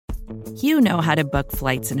You know how to book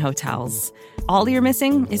flights and hotels. All you're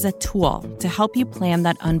missing is a tool to help you plan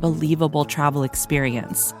that unbelievable travel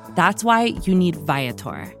experience. That's why you need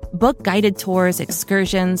Viator. Book guided tours,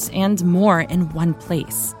 excursions, and more in one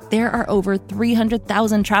place. There are over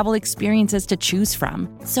 300,000 travel experiences to choose from,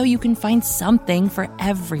 so you can find something for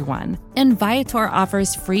everyone. And Viator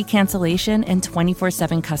offers free cancellation and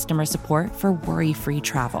 24/7 customer support for worry-free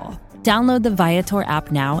travel. Download the Viator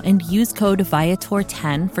app now and use code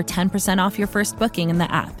Viator10 for 10% off your first booking in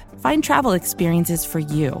the app. Find travel experiences for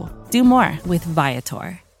you. Do more with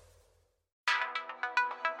Viator.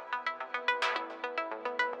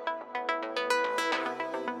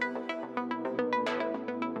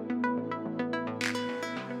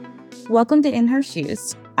 Welcome to In Her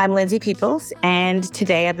Shoes. I'm Lindsay Peoples, and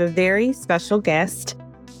today I have a very special guest,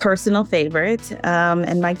 personal favorite,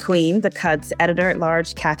 and my queen, the Cut's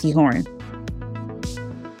editor-at-large, Cathy Horyn.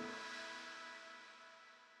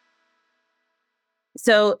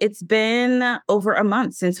 So it's been over a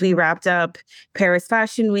month since we wrapped up Paris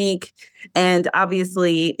Fashion Week. And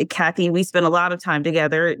obviously, Cathy, we spent a lot of time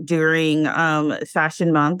together during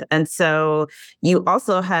Fashion Month. And so you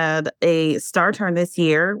also had a star turn this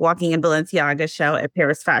year walking in Balenciaga's show at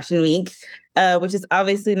Paris Fashion Week, which is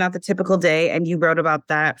obviously not the typical day. And you wrote about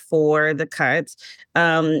that for The Cut.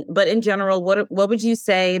 But in general, what would you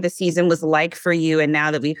say the season was like for you? And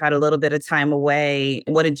now that we've had a little bit of time away,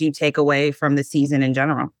 what did you take away from the season in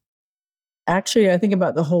general? Actually, I think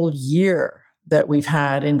about the whole year that we've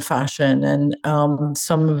had in fashion and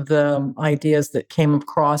some of the ideas that came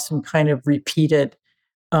across and kind of repeated.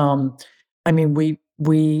 I mean,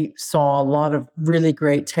 we saw a lot of really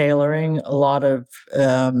great tailoring, a lot of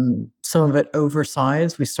some of it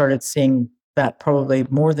oversized. We started seeing that probably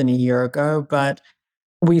more than a year ago, but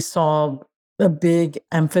we saw a big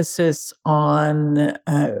emphasis on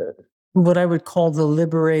what I would call the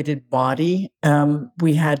liberated body.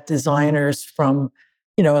 We had designers from,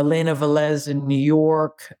 Elena Velez in New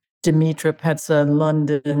York, Dimitra Petza in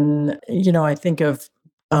London. I think of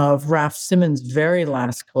Raf Simons' very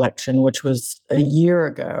last collection, which was a year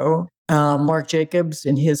ago. Marc Jacobs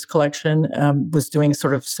in his collection was doing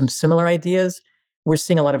sort of some similar ideas. We're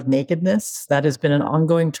seeing a lot of nakedness. That has been an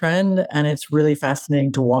ongoing trend, and it's really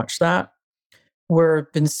fascinating to watch that.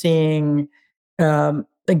 We've been seeing,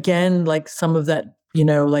 again, like some of that,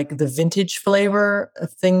 like the vintage flavor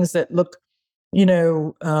of things that look,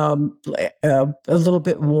 a little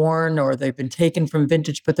bit worn, or they've been taken from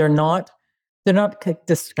vintage, but they're not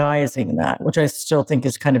disguising that, which I still think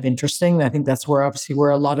is kind of interesting. I think that's where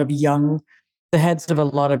the heads of a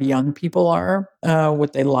lot of young people are,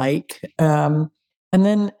 what they like. And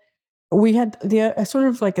then we had sort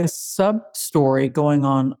of like a sub story going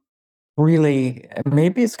on. Really,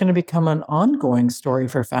 maybe it's going to become an ongoing story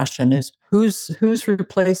for fashion, is who's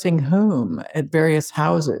replacing whom at various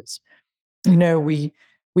houses. We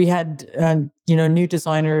had new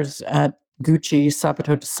designers at Gucci,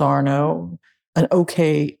 Sabato De Sarno, an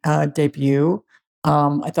okay debut.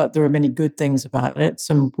 I thought there were many good things about it,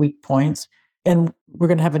 some weak points. And we're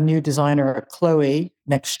going to have a new designer at Chloe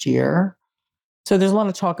next year. So there's a lot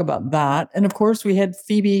of talk about that. And of course, we had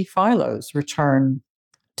Phoebe Philo's return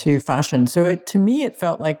to fashion. So to me, it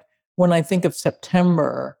felt like when I think of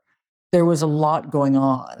September, there was a lot going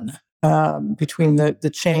on between the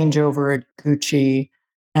changeover at Gucci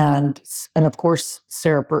and of course,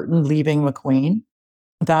 Sarah Burton leaving McQueen.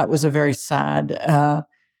 That was a very sad,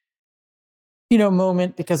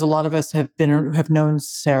 moment, because a lot of us have known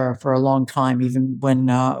Sarah for a long time, even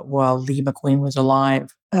while Lee McQueen was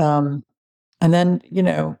alive. And then,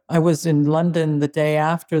 I was in London the day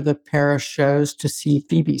after the Paris shows to see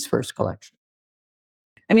Phoebe's first collection.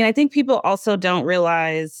 I mean, I think people also don't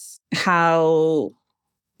realize how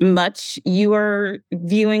much you are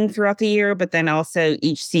viewing throughout the year, but then also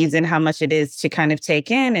each season, how much it is to kind of take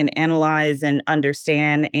in and analyze and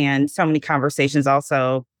understand. And so many conversations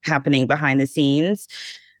also happening behind the scenes.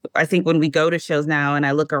 I think when we go to shows now and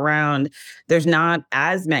I look around, there's not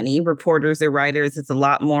as many reporters or writers. It's a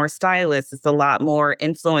lot more stylists. It's a lot more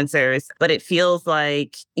influencers. But it feels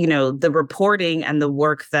like, the reporting and the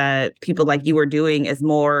work that people like you are doing is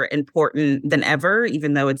more important than ever,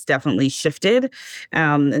 even though it's definitely shifted.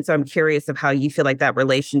 And so I'm curious of how you feel like that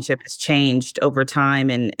relationship has changed over time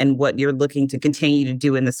and what you're looking to continue to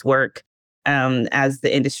do in this work as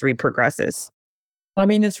the industry progresses. I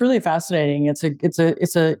mean, it's really fascinating. It's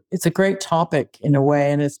a great topic in a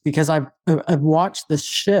way, and it's because I've watched this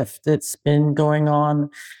shift that's been going on,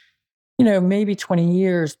 maybe 20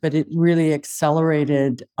 years, but it really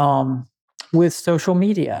accelerated with social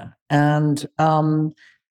media, and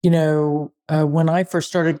when I first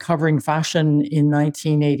started covering fashion in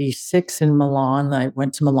 1986 in Milan, I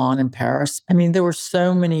went to Milan and Paris. I mean, there were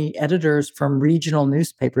so many editors from regional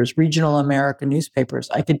newspapers, regional American newspapers.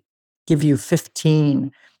 I could give you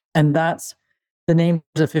 15, and that's the names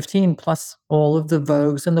of 15 plus all of the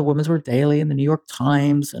Vogues and the Women's Wear Daily and the New York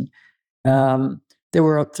Times. And there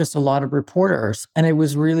were just a lot of reporters, and it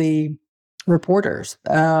was really reporters.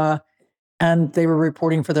 And they were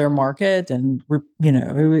reporting for their market, and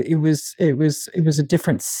it was a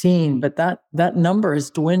different scene. But that number has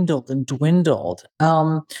dwindled and dwindled.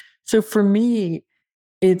 So for me,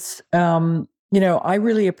 it's I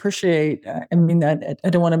really appreciate. I mean, I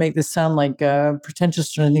don't want to make this sound like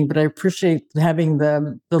pretentious or anything, but I appreciate having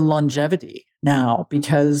the longevity now,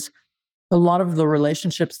 because a lot of the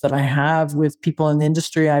relationships that I have with people in the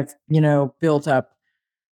industry, I've built up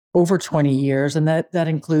over 20 years, and that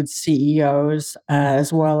includes CEOs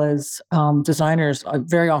as well as designers.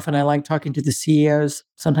 Very often I like talking to the CEOs,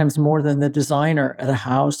 sometimes more than the designer at a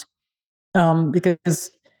house,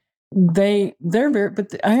 because they're very,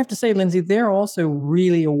 but I have to say, Lindsay, they're also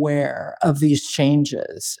really aware of these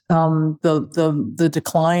changes, the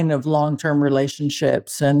decline of long-term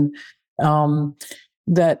relationships, and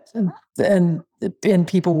that and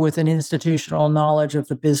people with an institutional knowledge of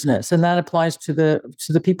the business, and that applies to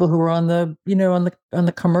the people who are on the on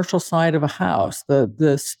the commercial side of a house,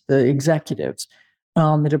 the executives.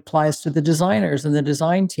 It applies to the designers and the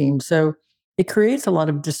design team. So it creates a lot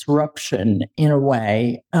of disruption in a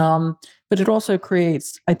way, but it also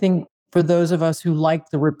creates, I think, for those of us who like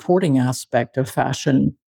the reporting aspect of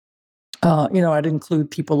fashion, I'd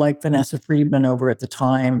include people like Vanessa Friedman over at the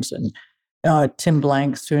Times, and Tim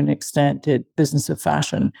Blanks to an extent did Business of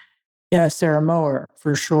Fashion. Yeah, Sarah Mower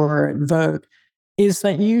for sure at Vogue. Is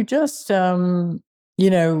that you just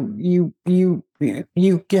you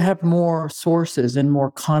have more sources and more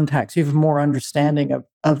contacts. You have more understanding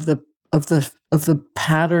of the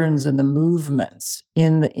patterns and the movements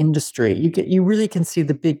in the industry. You really can see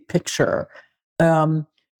the big picture at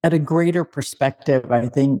a greater perspective, I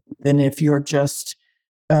think, than if you're just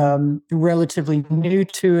relatively new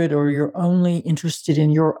to it, or you're only interested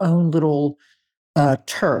in your own little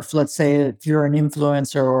turf. Let's say if you're an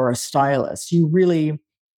influencer or a stylist, you really,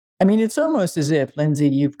 I mean, it's almost as if, Lindsay,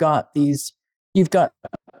 you've got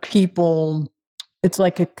people. It's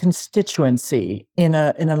like a constituency in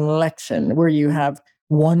an election where you have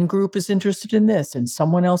one group is interested in this and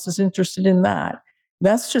someone else is interested in that.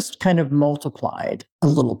 That's just kind of multiplied a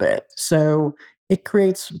little bit. So it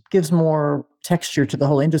gives more texture to the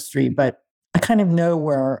whole industry, but I kind of know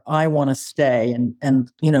where I want to stay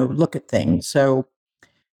and look at things. So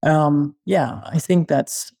I think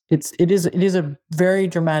it is a very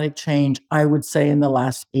dramatic change, I would say, in the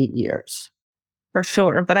last 8 years. For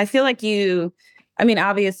sure. But I feel like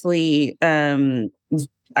obviously,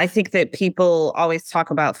 I think that people always talk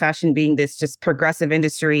about fashion being this just progressive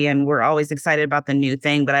industry, and we're always excited about the new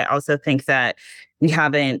thing. But I also think that we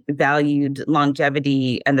haven't valued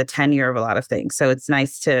longevity and the tenure of a lot of things. So it's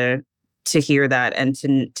nice to hear that, and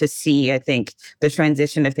to see, I think, the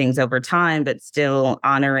transition of things over time, but still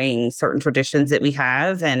honoring certain traditions that we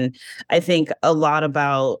have. And I think a lot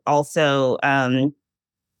about also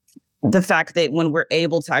the fact that when we're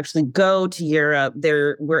able to actually go to Europe,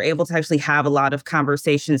 we're able to actually have a lot of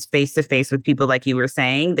conversations face to face with people, like you were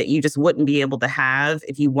saying, that you just wouldn't be able to have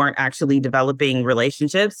if you weren't actually developing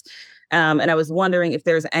relationships. And I was wondering if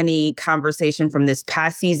there's any conversation from this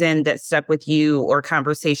past season that stuck with you, or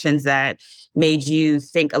conversations that made you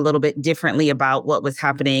think a little bit differently about what was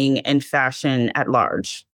happening in fashion at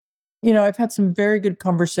large. I've had some very good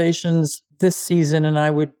conversations this season, and I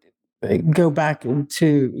would go back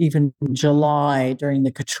to even July during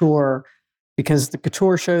the couture, because the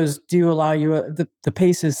couture shows do allow you the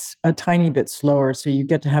pace is a tiny bit slower, so you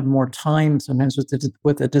get to have more time sometimes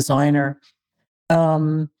with the designer.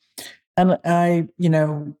 And I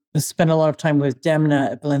spent a lot of time with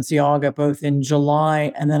Demna at Balenciaga, both in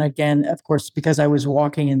July, and then again, of course, because I was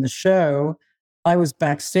walking in the show, I was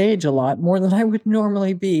backstage a lot more than I would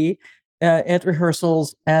normally be. At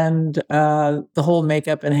rehearsals and the whole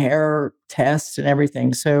makeup and hair test and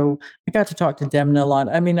everything. So I got to talk to Demna a lot.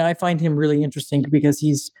 I mean, I find him really interesting because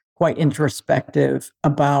he's quite introspective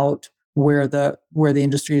about where the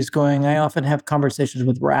industry is going. I often have conversations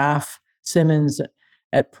with Raf Simmons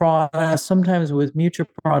at Prada, sometimes with Mucha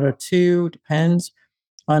Prada too, depends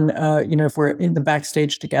on if we're in the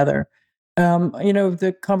backstage together.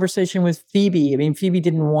 The conversation with Phoebe. I mean, Phoebe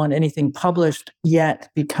didn't want anything published yet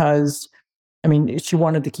because, I mean, she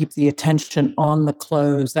wanted to keep the attention on the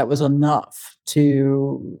clothes. That was enough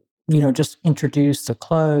to, just introduce the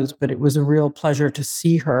clothes. But it was a real pleasure to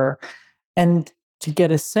see her. and to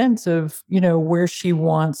get a sense of, where she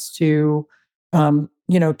wants to,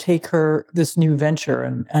 take this new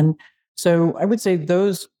venture. And so I would say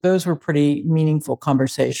those were pretty meaningful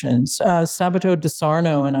conversations. Sabato De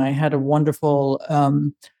Sarno and I had a wonderful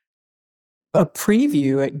a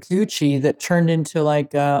preview at Gucci that turned into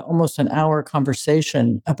like almost an hour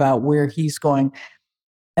conversation about where he's going.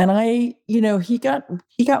 And he got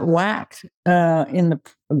whacked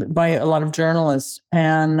by a lot of journalists,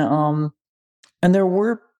 and there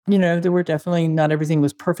were definitely, not everything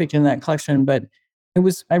was perfect in that collection, but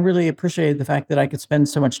I really appreciated the fact that I could spend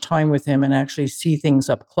so much time with him and actually see things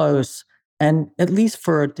up close. And at least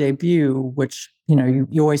for a debut, which, you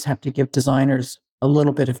always have to give designers a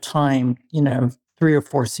little bit of time, 3 or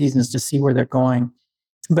 4 seasons to see where they're going.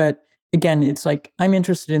 But again, it's like, I'm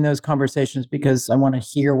interested in those conversations because I want to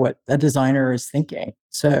hear what a designer is thinking.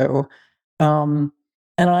 So, and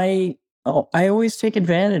I always take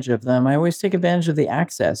advantage of them. I always take advantage of the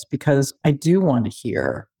access because I do want to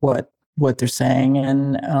hear what they're saying.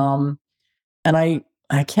 And I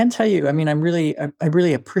can't tell you, I mean, I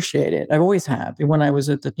really appreciate it. I always have. When I was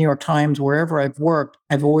at the New York Times, wherever I've worked,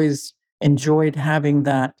 I've always enjoyed having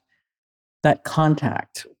that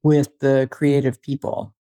contact with the creative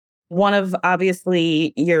people. One of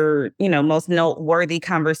obviously your, most noteworthy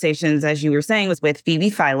conversations, as you were saying, was with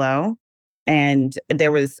Phoebe Philo. And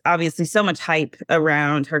there was obviously so much hype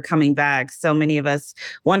around her coming back. So many of us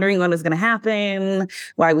wondering what was going to happen,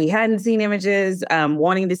 why we hadn't seen images,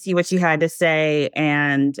 wanting to see what she had to say.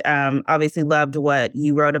 And obviously loved what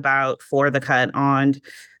you wrote about for The Cut on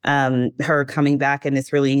her coming back in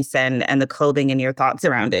this release and the clothing and your thoughts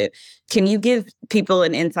around it. Can you give people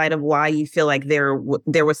an insight of why you feel like there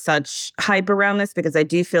was such hype around this? Because I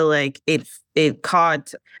do feel like it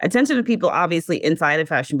caught attention of people, obviously inside of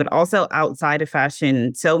fashion, but also outside of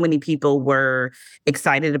fashion. So many people were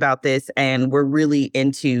excited about this and were really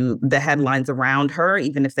into the headlines around her,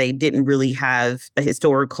 even if they didn't really have a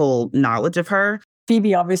historical knowledge of her.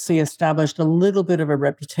 Phoebe obviously established a little bit of a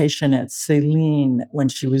reputation at Celine when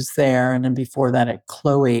she was there, and then before that at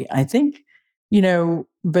Chloe. I think,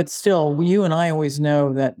 but still, you and I always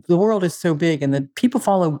know that the world is so big and that people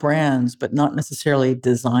follow brands, but not necessarily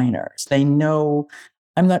designers. They know,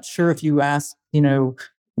 I'm not sure if you ask, even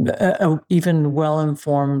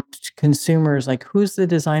well-informed consumers, like, who's the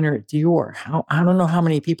designer at Dior? I don't know how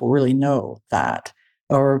many people really know that,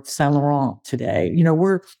 or Saint Laurent today.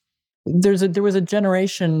 There was a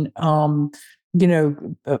generation,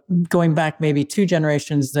 going back maybe 2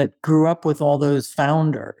 generations that grew up with all those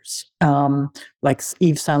founders, like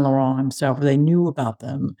Yves Saint Laurent himself. They knew about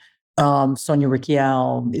them, Sonia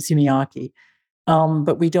Rykiel, Issey Miyake.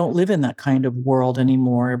 But we don't live in that kind of world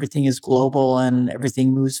anymore. Everything is global and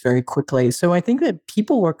everything moves very quickly. So I think that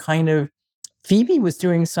people were Phoebe was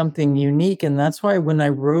doing something unique. And that's why when I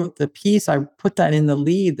wrote the piece, I put that in the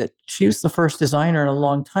lead, that she was the first designer in a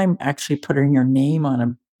long time actually putting her name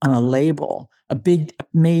on a label, a big,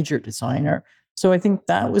 major designer. So I think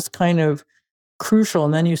that was kind of crucial.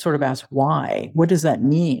 And then you sort of ask, why? What does that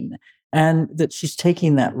mean? And that she's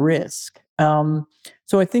taking that risk. So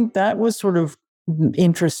I think that was sort of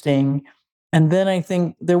interesting. And then I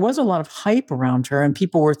think there was a lot of hype around her, and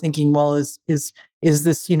people were thinking, well, is this,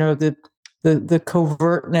 the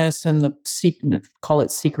covertness and call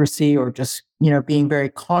it secrecy, or just, being very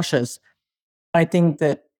cautious. I think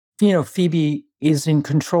that, Phoebe is in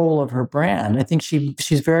control of her brand. I think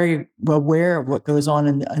she's very aware of what goes on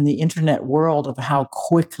in the internet world, of how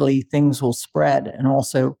quickly things will spread. And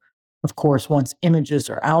also, of course, once images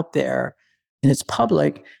are out there and it's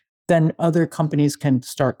public, then other companies can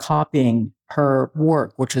start copying her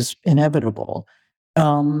work, which is inevitable.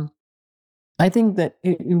 I think that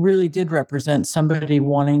it really did represent somebody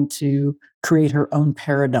wanting to create her own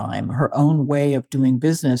paradigm, her own way of doing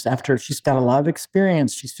business after she's got a lot of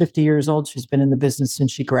experience. She's 50 years old. She's been in the business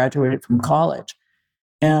since she graduated from college.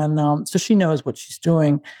 And so she knows what she's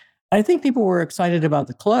doing. I think people were excited about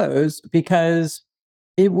the clothes because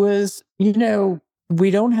it was, we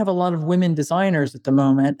don't have a lot of women designers at the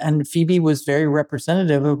moment. And Phoebe was very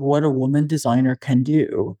representative of what a woman designer can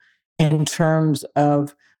do in terms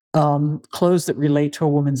of clothes that relate to a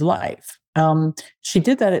woman's life. She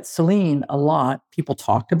did that at Celine a lot. People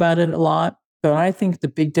talked about it a lot. But I think the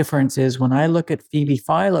big difference is when I look at Phoebe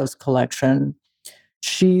Philo's collection,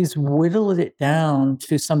 she's whittled it down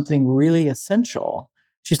to something really essential.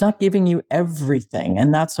 She's not giving you everything.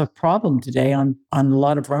 And that's a problem today on a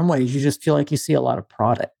lot of runways. You just feel like you see a lot of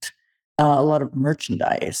product, a lot of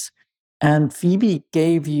merchandise. And Phoebe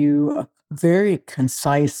gave you a very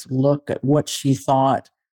concise look at what she thought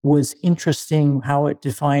was interesting, how it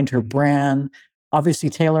defined her brand, obviously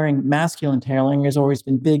masculine tailoring has always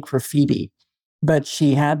been big for Phoebe, but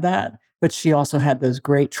she had that. But she also had those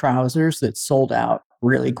great trousers that sold out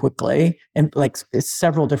really quickly, and like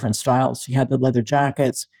several different styles. She had the leather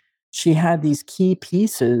jackets. She had these key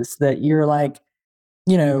pieces that you're like,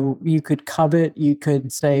 you could covet, you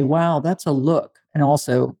could say, wow, that's a look. And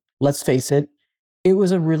also, let's face it, it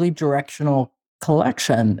was a really directional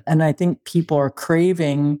collection. And I think people are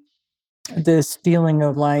craving this feeling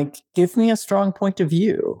of like, give me a strong point of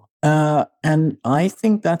view. And I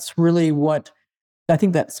think that's really what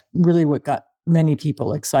got many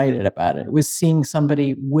people excited about it, was seeing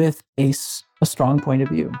somebody with a strong point of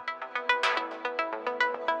view.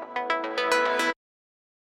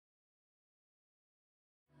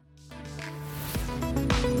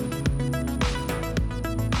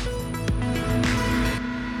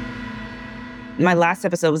 My last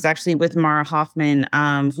episode was actually with Mara Hoffman,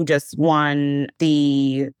 who just won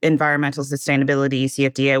the Environmental Sustainability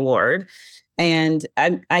CFDA Award. And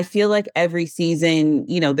I feel like every season,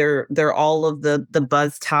 they're all of the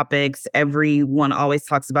buzz topics. Everyone always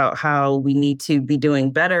talks about how we need to be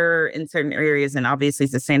doing better in certain areas. And obviously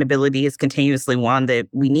sustainability is continuously one that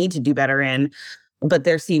we need to do better in. But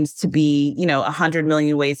there seems to be, 100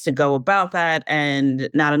 million ways to go about that,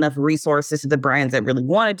 and not enough resources to the brands that really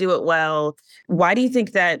want to do it well. Why do you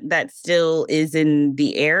think that still is in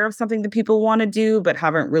the air of something that people want to do, but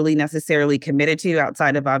haven't really necessarily committed to,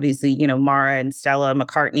 outside of obviously, Mara and Stella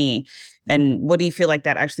McCartney? And what do you feel like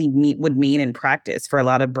that actually would mean in practice for a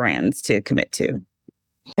lot of brands to commit to?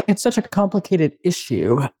 It's such a complicated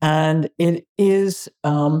issue. And it is,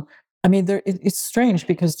 it's strange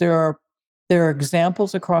because there are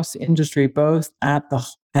examples across the industry, both at the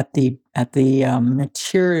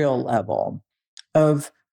material level,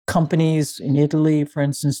 of companies in Italy, for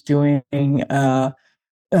instance, doing cotton.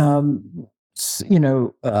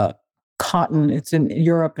 It's in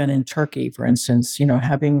Europe and in Turkey, for instance,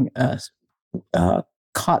 having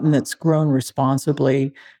cotton that's grown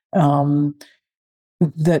responsibly. And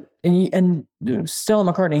Stella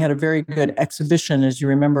McCartney had a very good exhibition, as you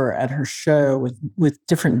remember, at her show with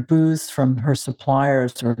different booths from her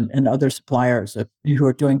suppliers and other suppliers who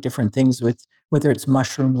are doing different things with, whether it's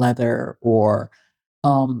mushroom leather or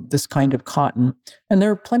this kind of cotton. And there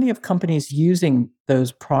are plenty of companies using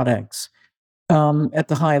those products at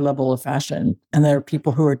the high level of fashion. And there are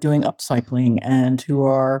people who are doing upcycling and who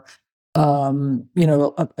are many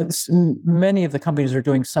of the companies are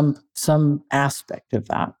doing some aspect of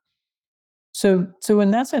that. So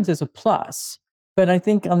in that sense, it's a plus. But I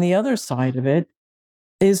think on the other side of it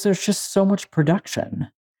is there's just so much production.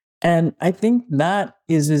 And I think that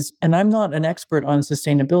is, and I'm not an expert on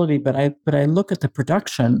sustainability, but I look at the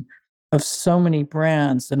production of so many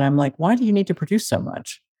brands and I'm like, why do you need to produce so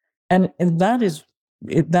much? And that is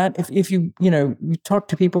that if you talk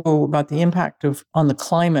to people about the impact on the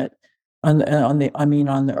climate, on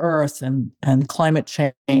the earth and climate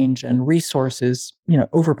change and resources,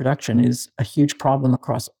 overproduction is a huge problem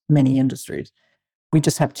across many industries. We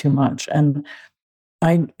just have too much. And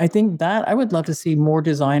I think that I would love to see more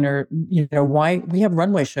designer, why we have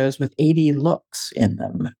runway shows with 80 looks in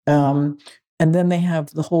them. And then they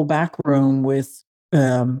have the whole back room with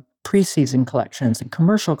pre-season collections and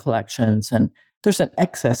commercial collections. And there's an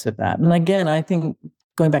excess of that. And again, I think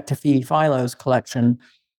going back to Phoebe Philo's collection,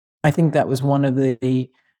 I think that was one of the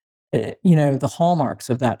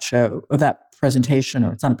hallmarks of that show, of that presentation,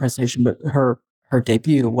 or it's not a presentation, but her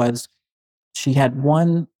debut was she had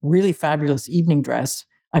one really fabulous evening dress.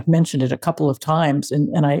 I've mentioned it a couple of times,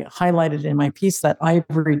 and I highlighted in my piece that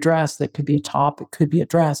ivory dress that could be a top, it could be a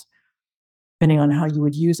dress, depending on how you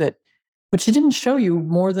would use it. But she didn't show you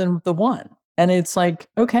more than the one. And it's like,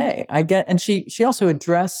 okay, I get, and she also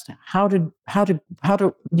addressed how to,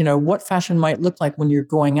 what fashion might look like when you're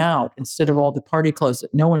going out instead of all the party clothes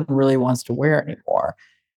that no one really wants to wear anymore.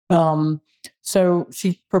 So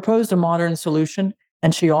she proposed a modern solution,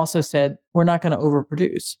 and she also said, we're not going to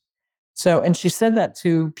overproduce. So, and she said that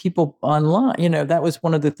to people online, that was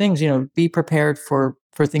one of the things, be prepared for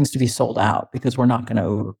things to be sold out because we're not going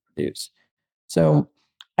to overproduce. So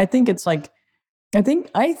I think it's like, I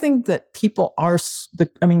think that people are,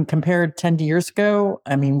 compared 10 years ago,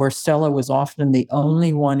 where Stella was often the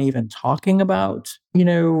only one even talking about,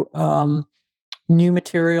 new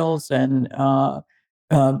materials and,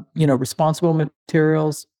 responsible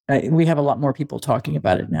materials. We have a lot more people talking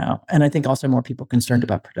about it now. And I think also more people concerned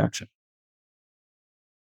about production.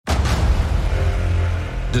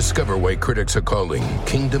 Discover why critics are calling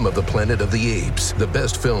Kingdom of the Planet of the Apes the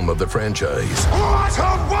best film of the franchise. What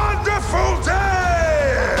a wonderful day!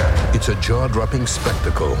 It's a jaw-dropping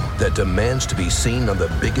spectacle that demands to be seen on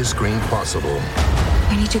the biggest screen possible.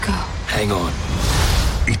 I need to go. Hang on.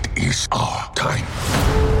 It is our time.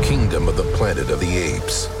 Kingdom of the Planet of the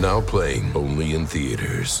Apes. Now playing only in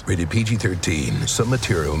theaters. Rated PG-13. Some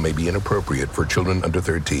material may be inappropriate for children under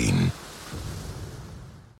 13.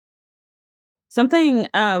 Something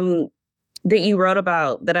that you wrote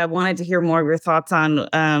about that I wanted to hear more of your thoughts on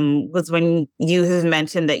was when you have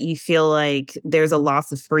mentioned that you feel like there's a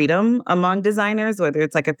loss of freedom among designers, whether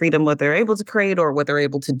it's like a freedom what they're able to create or what they're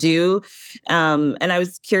able to do. And I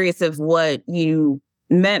was curious of what you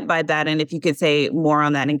meant by that, and if you could say more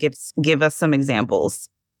on that and give us some examples.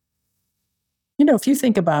 If you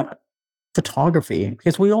think about photography,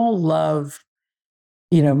 because we all love,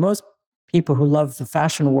 most people who love the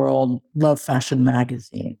fashion world love fashion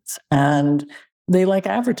magazines, and they like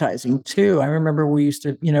advertising too. I remember we used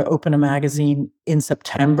to, open a magazine in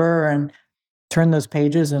September and turn those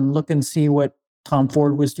pages and look and see what Tom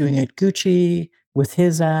Ford was doing at Gucci with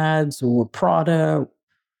his ads, or Prada,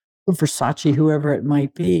 or Versace, whoever it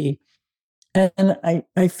might be. And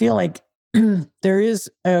I feel like there is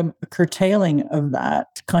a curtailing of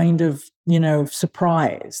that kind of,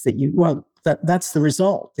 surprise that's the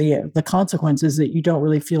result. The consequence is that you don't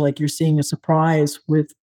really feel like you're seeing a surprise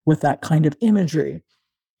with that kind of imagery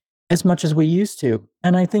as much as we used to.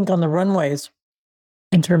 And I think on the runways,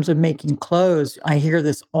 in terms of making clothes, I hear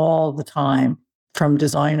this all the time from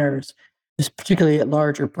designers, particularly at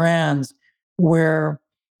larger brands, where,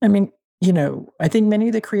 I think many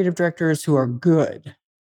of the creative directors who are good,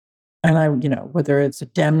 and whether it's a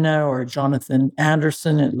Demna or Jonathan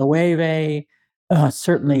Anderson at Loewe,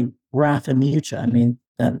 certainly Raf and Mucha,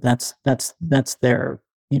 that's their,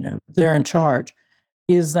 they're in charge,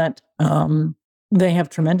 is that they have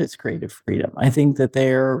tremendous creative freedom. I think that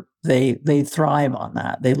they thrive on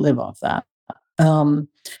that. They live off that. And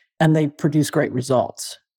they produce great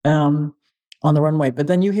results on the runway. But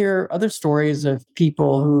then you hear other stories of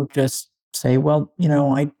people who just say, well,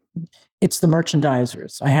 it's the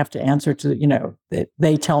merchandisers. I have to answer to,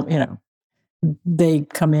 they tell, they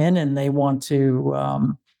come in and they want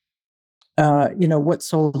to, what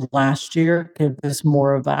sold last year, give us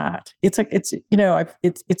more of that. It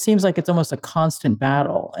seems like it's almost a constant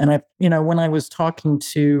battle. And when I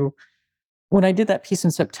did that piece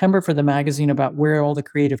in September for the magazine about where all the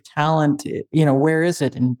creative talent, where is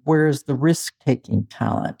it and where is the risk-taking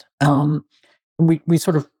talent? We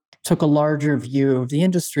sort of took a larger view of the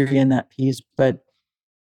industry in that piece, but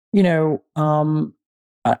one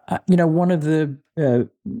of the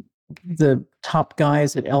top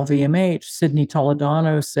guys at LVMH, Sidney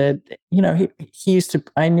Toledano, said, he used to,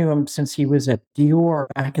 I knew him since he was at Dior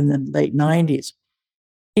back in the late 90s.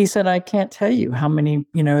 He said, I can't tell you how many,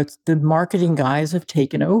 it's the marketing guys have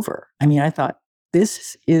taken over. I thought,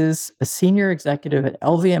 this is a senior executive at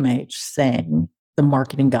LVMH saying the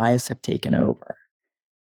marketing guys have taken over.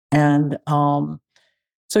 And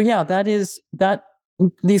so, yeah, that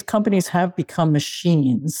these companies have become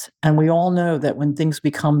machines. And we all know that when things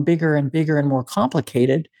become bigger and bigger and more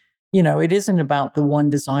complicated, it isn't about the one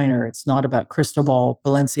designer. It's not about Cristobal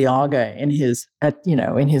Balenciaga in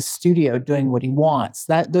his studio doing what he wants.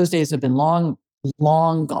 Those days have been long,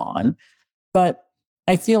 long gone. But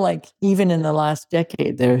I feel like even in the last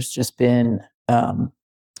decade, there's just been a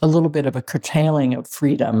little bit of a curtailing of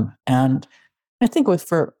freedom. And I think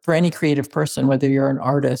for any creative person, whether you're an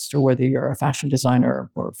artist or whether you're a fashion designer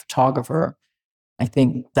or a photographer, I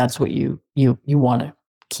think that's what you want to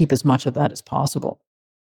keep as much of that as possible.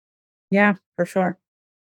 Yeah, for sure.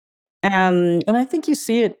 And I think you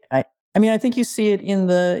see it. I think you see it in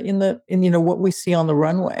what we see on the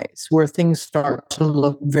runways, where things start to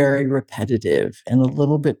look very repetitive and a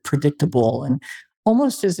little bit predictable, and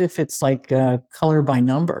almost as if it's like color by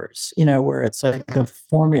numbers, where it's like a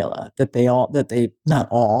formula that not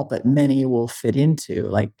all, but many will fit into.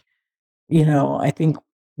 Like, I think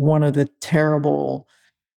one of the terrible,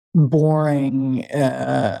 boring,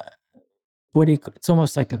 it's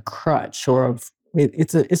almost like a crutch, or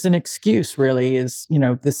it's an excuse, really, is,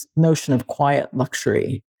 this notion of quiet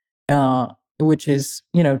luxury, which is,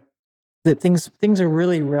 that things are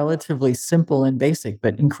really relatively simple and basic,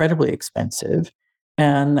 but incredibly expensive.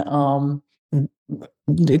 And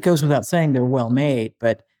it goes without saying they're well made,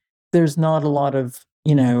 but there's not a lot of,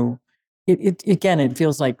 it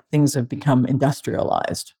feels like things have become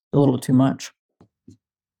industrialized a little too much.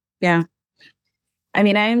 Yeah. I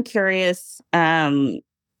am curious,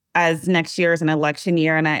 as next year is an election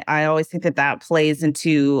year. And I always think that plays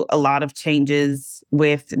into a lot of changes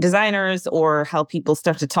with designers or how people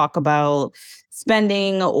start to talk about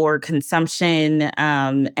spending or consumption.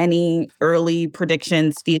 Any early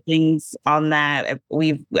predictions, feelings on that?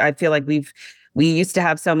 I feel like we used to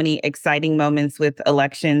have so many exciting moments with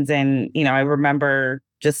elections. And, I remember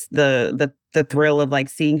just the thrill of like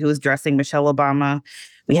seeing who was dressing Michelle Obama.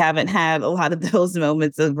 We haven't had a lot of those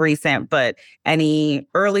moments of recent, but any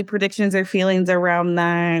early predictions or feelings around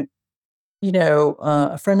that?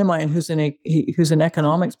 A friend of mine who's an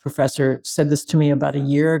economics professor said this to me about a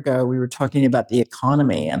year ago. We were talking about the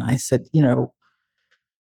economy, and I said,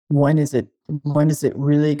 when is it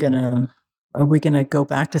really are we gonna go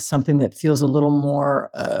back to something that feels a little more,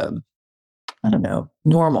 I don't know,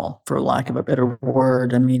 normal, for lack of a better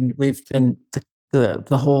word? I mean, we've been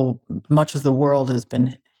the whole much of the world has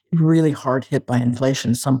been really hard hit by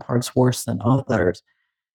inflation, some parts worse than others.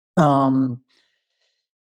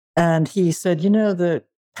 And he said, the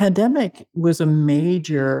pandemic was a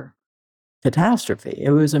major catastrophe.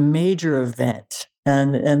 It was a major event,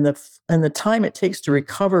 and the time it takes to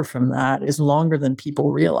recover from that is longer than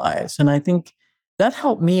people realize. And I think that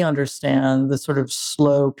helped me understand the sort of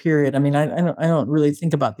slow period. I mean, I don't really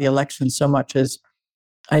think about the election so much as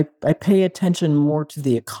I pay attention more to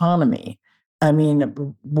the economy. I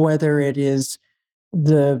mean, whether it is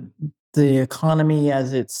the economy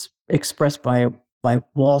as it's expressed by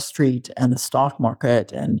Wall Street and the stock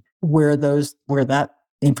market, and where that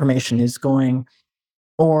information is going,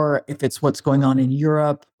 or if it's what's going on in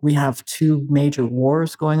Europe. We have two major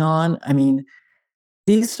wars going on. I mean,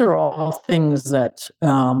 these are all things that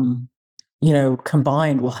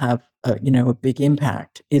combined will have a big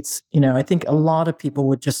impact. It's I think a lot of people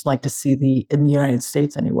would just like to see in the United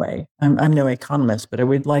States anyway. I'm no economist, but I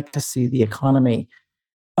would like to see the economy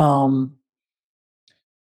um,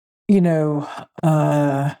 you know,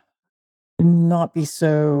 uh, not be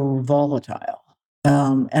so volatile.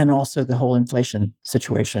 And also the whole inflation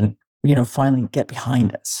situation, finally get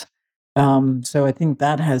behind us. So I think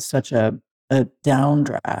that has such a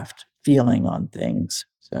downdraft feeling on things.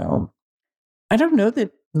 So I don't know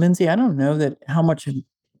that, Lindsay, I don't know that how much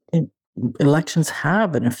elections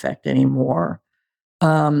have an effect anymore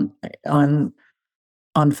um, on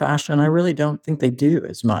fashion. I really don't think they do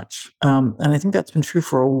as much. And I think that's been true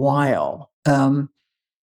for a while. So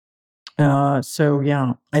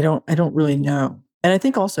yeah, I don't really know. And I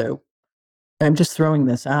think also, I'm just throwing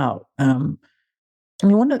this out. I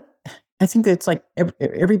mean, I think that it's like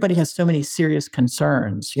everybody has so many serious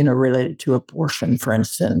concerns, related to abortion, for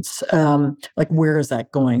instance. Like, where is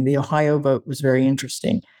that going? The Ohio vote was very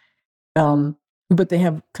interesting. But they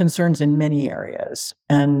have concerns in many areas.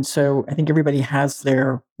 And so I think everybody has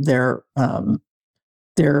their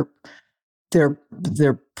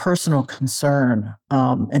their personal concern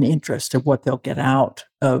and interest of what they'll get out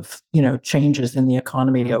of changes in the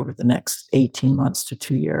economy over the next 18 months to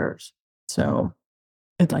 2 years. So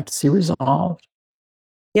I'd like to see resolved.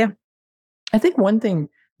 Yeah. I think one thing,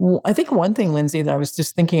 Lindsay, that I was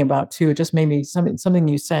just thinking about too, it just made me something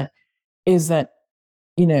you said, is that,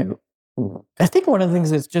 I think one of the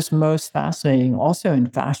things that's just most fascinating also in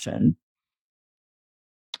fashion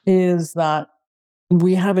is that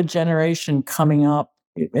we have a generation coming up,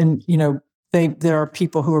 and there are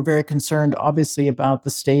people who are very concerned, obviously, about the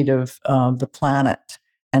state of the planet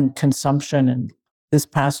and consumption. And this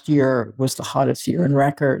past year was the hottest year in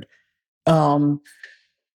record.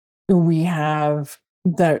 We have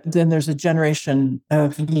that. Then there's a generation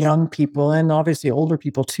of young people, and obviously older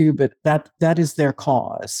people too. But that is their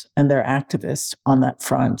cause, and they're activists on that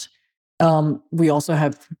front. We also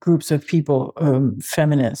have groups of people,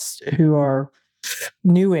 feminists, who are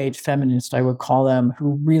new age feminists, I would call them,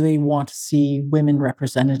 who really want to see women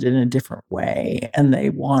represented in a different way. And they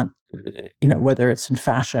want, whether it's in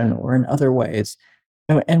fashion or in other ways.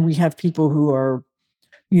 And we have people who are,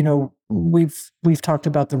 we've talked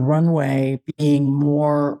about the runway being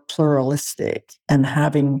more pluralistic and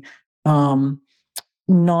having,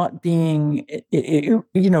 not being,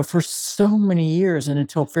 for so many years and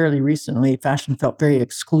until fairly recently, fashion felt very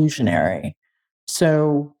exclusionary.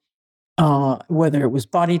 So whether it was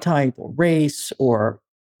body type or race, or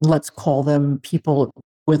let's call them people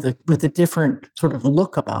with a different sort of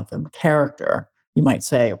look about them, character, you might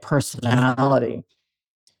say, a personality.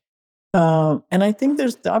 And I think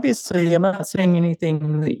there's obviously, I'm not saying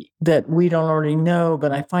anything that we don't already know,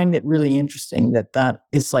 but I find it really interesting that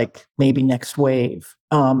is like maybe next wave.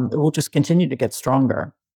 It will just continue to get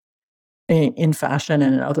stronger in fashion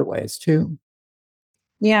and in other ways too.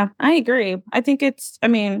 Yeah, I agree. I think it's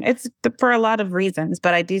for a lot of reasons,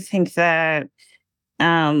 but I do think that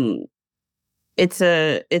it's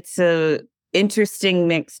a interesting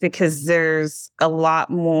mix because there's a lot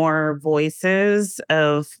more voices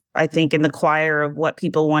of, I think, in the choir of what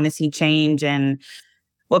people want to see change and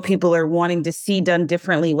what people are wanting to see done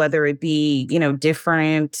differently, whether it be,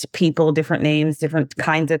 different people, different names, different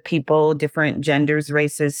kinds of people, different genders,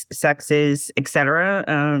 races, sexes, etc.,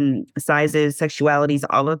 sizes, sexualities,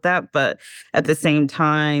 all of that. But at the same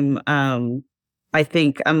time, I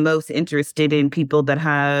think I'm most interested in people that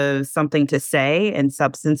have something to say and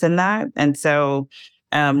substance in that. And so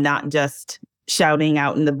not just shouting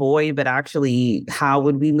out in the void, but actually how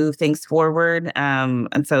would we move things forward?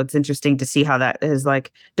 And so it's interesting to see how that has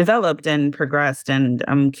developed and progressed. And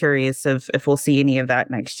I'm curious if we'll see any of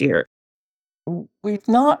that next year. We've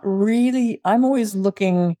not really, I'm always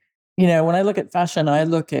looking, when I look at fashion, I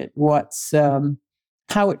look at what's,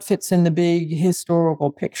 how it fits in the big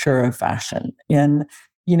historical picture of fashion. And,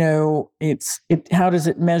 how does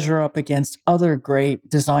it measure up against other great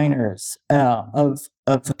designers of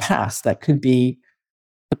the past? That could be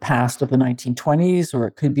the past of the 1920s, or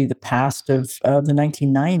it could be the past of the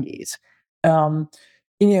 1990s. And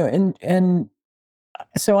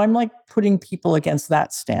so I'm putting people against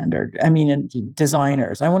that standard. And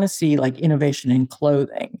designers. I want to see innovation in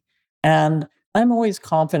clothing. And I'm always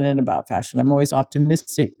confident about fashion. I'm always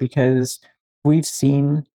optimistic because we've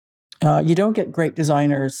seen you don't get great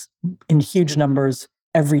designers in huge numbers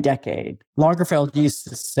every decade. Lagerfeld used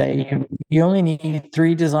to say you only need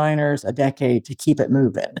 3 designers a decade to keep it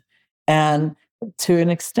moving. And to an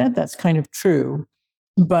extent, that's kind of true.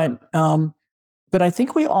 But I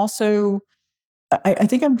think we also, I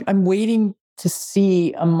think I'm waiting to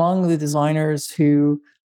see among the designers who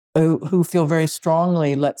feel very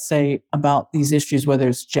strongly, let's say, about these issues, whether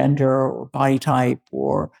it's gender or body type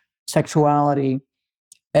or sexuality.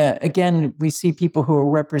 Again, we see people who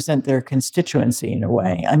represent their constituency in a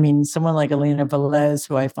way. Someone like Elena Velez,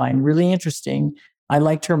 who I find really interesting. I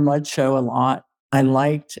liked her Mud show a lot. I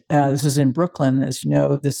liked, this was in Brooklyn, as you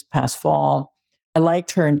know, this past fall. I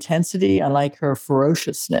liked her intensity. I like her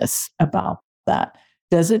ferociousness about that.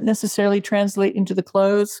 Does it necessarily translate into the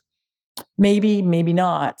clothes? Maybe, maybe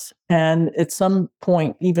not. And at some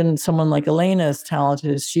point, even someone like Elena, as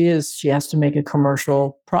talented as she is, she has to make a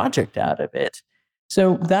commercial project out of it.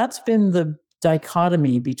 So that's been the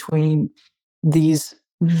dichotomy between these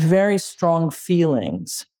very strong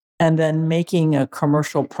feelings and then making a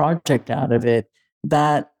commercial project out of it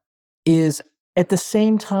that is at the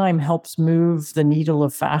same time helps move the needle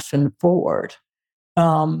of fashion forward.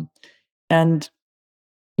 And,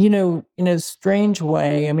 in a strange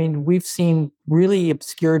way, we've seen really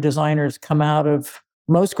obscure designers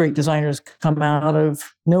most great designers come out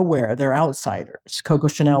of nowhere. They're outsiders. Coco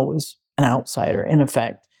Chanel was an outsider, in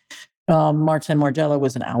effect. Martin Margiela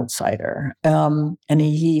was an outsider. And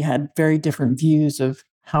he had very different views of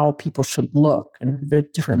how people should look and very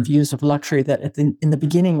different views of luxury that in the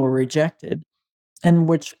beginning were rejected and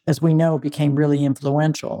which, as we know, became really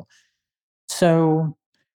influential. So,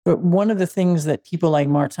 but one of the things that people like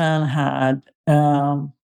Martin had,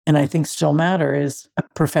 and I think still matter, is a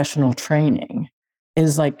professional training.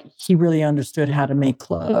 Is he really understood how to make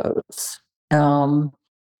clothes.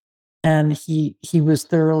 And he was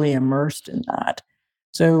thoroughly immersed in that.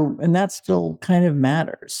 So, and that still kind of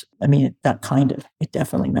matters. It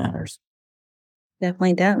definitely matters.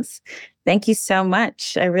 Definitely does. Thank you so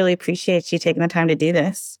much. I really appreciate you taking the time to do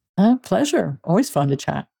this. Pleasure. Always fun to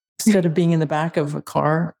chat. Instead of being in the back of a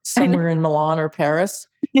car somewhere in Milan or Paris,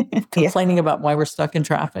 complaining about why we're stuck in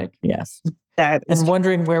traffic. Yes. And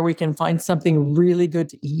wondering where we can find something really good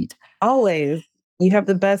to eat. Always. You have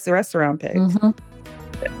the best restaurant picks. Mm-hmm.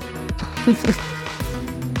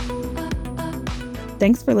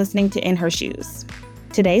 Thanks for listening to In Her Shoes.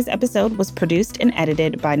 Today's episode was produced and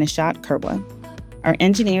edited by Nishat Kurwa. Our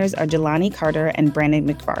engineers are Jelani Carter and Brandon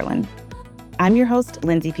McFarland. I'm your host,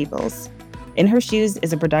 Lindsay Peoples. In Her Shoes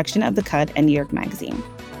is a production of The Cut and New York Magazine.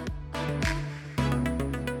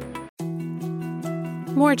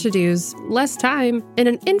 More to-dos, less time, and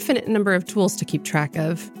an infinite number of tools to keep track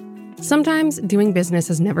of. Sometimes doing business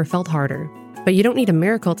has never felt harder, but you don't need a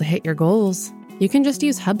miracle to hit your goals. You can just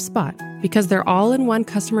use HubSpot, because their all-in-one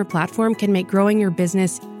customer platform can make growing your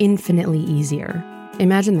business infinitely easier.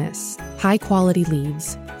 Imagine this: high-quality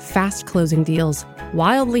leads, fast closing deals,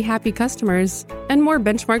 wildly happy customers, and more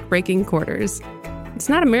benchmark-breaking quarters. It's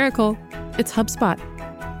not a miracle, it's HubSpot.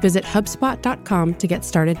 Visit HubSpot.com to get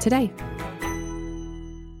started today.